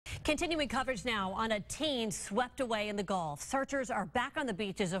Continuing coverage now on a teen swept away in the Gulf. Searchers are back on the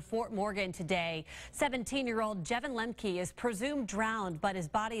beaches of Fort Morgan today. 17-year-old Jevon Lemke is presumed drowned, but his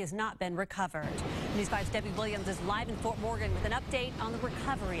body has not been recovered. News 5's Debbie Williams is live in Fort Morgan with an update on the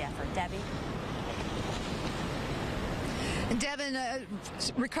recovery effort. Debbie. Devin,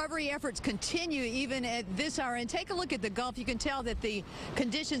 recovery efforts continue even at this hour. And take a look at the Gulf. You can tell that the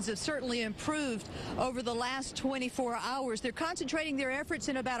conditions have certainly improved over the last 24 hours. They're concentrating their efforts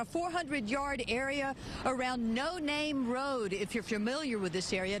in about a 400-yard area around No Name Road. If you're familiar with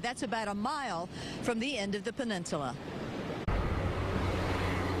this area, that's about a mile from the end of the peninsula.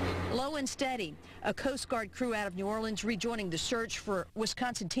 Low and steady, a Coast Guard crew out of New Orleans rejoining the search for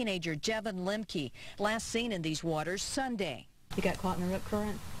Wisconsin teenager Jevon Lemke, last seen in these waters Sunday. You got caught in a rip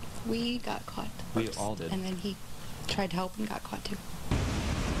current? We got caught. We all did. And then he tried to help and got caught too.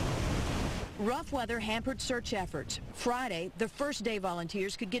 Rough weather hampered search efforts. Friday, the first day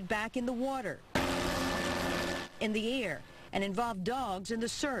volunteers could get back in the water, in the air, and involve dogs in the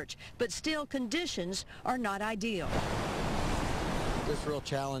search. But still, conditions are not ideal. It's real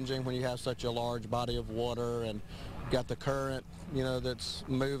challenging when you have such a large body of water and got the current, that's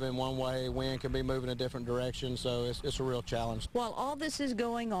moving one way. Wind can be moving a different direction, so it's a real challenge. While all this is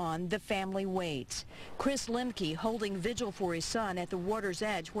going on, the family waits. Chris Lemke holding vigil for his son at the water's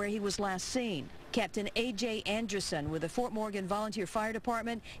edge where he was last seen. Captain A.J. Anderson with the Fort Morgan Volunteer Fire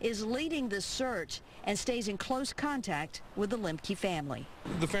Department is leading the search and stays in close contact with the Lemke family.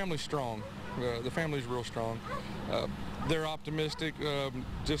 The family's strong. The family's real strong. They're optimistic,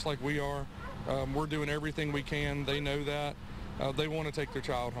 just like we are. We're doing everything we can. They know that. They want to take their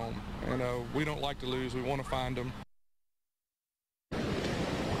child home. And we don't like to lose. We want to find them.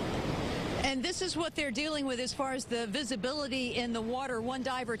 And this is what they're dealing with as far as the visibility in the water. One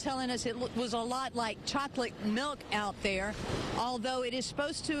diver telling us it was a lot like chocolate milk out there, although it is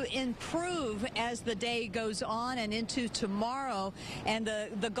supposed to improve as the day goes on and into tomorrow, and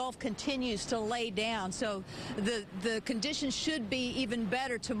the Gulf continues to lay down. So the conditions should be even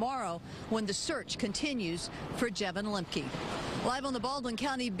better tomorrow when the search continues for Jevon Lemke. Live on the Baldwin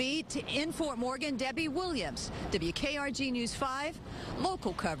County beat in Fort Morgan, Debbie Williams, WKRG News 5,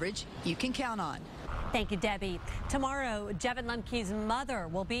 local coverage you can count on. Thank you, Debbie. Tomorrow, Jevon Lemke's mother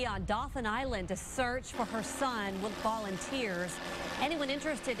will be on Dauphin Island to search for her son with volunteers. Anyone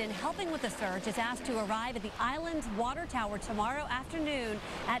interested in helping with the search is asked to arrive at the island's water tower tomorrow afternoon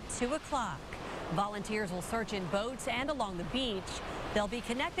at 2 o'clock. Volunteers will search in boats and along the beach. They'll be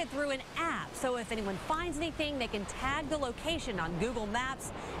connected through an app, so if anyone finds anything, they can tag the location on Google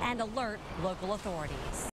Maps and alert local authorities.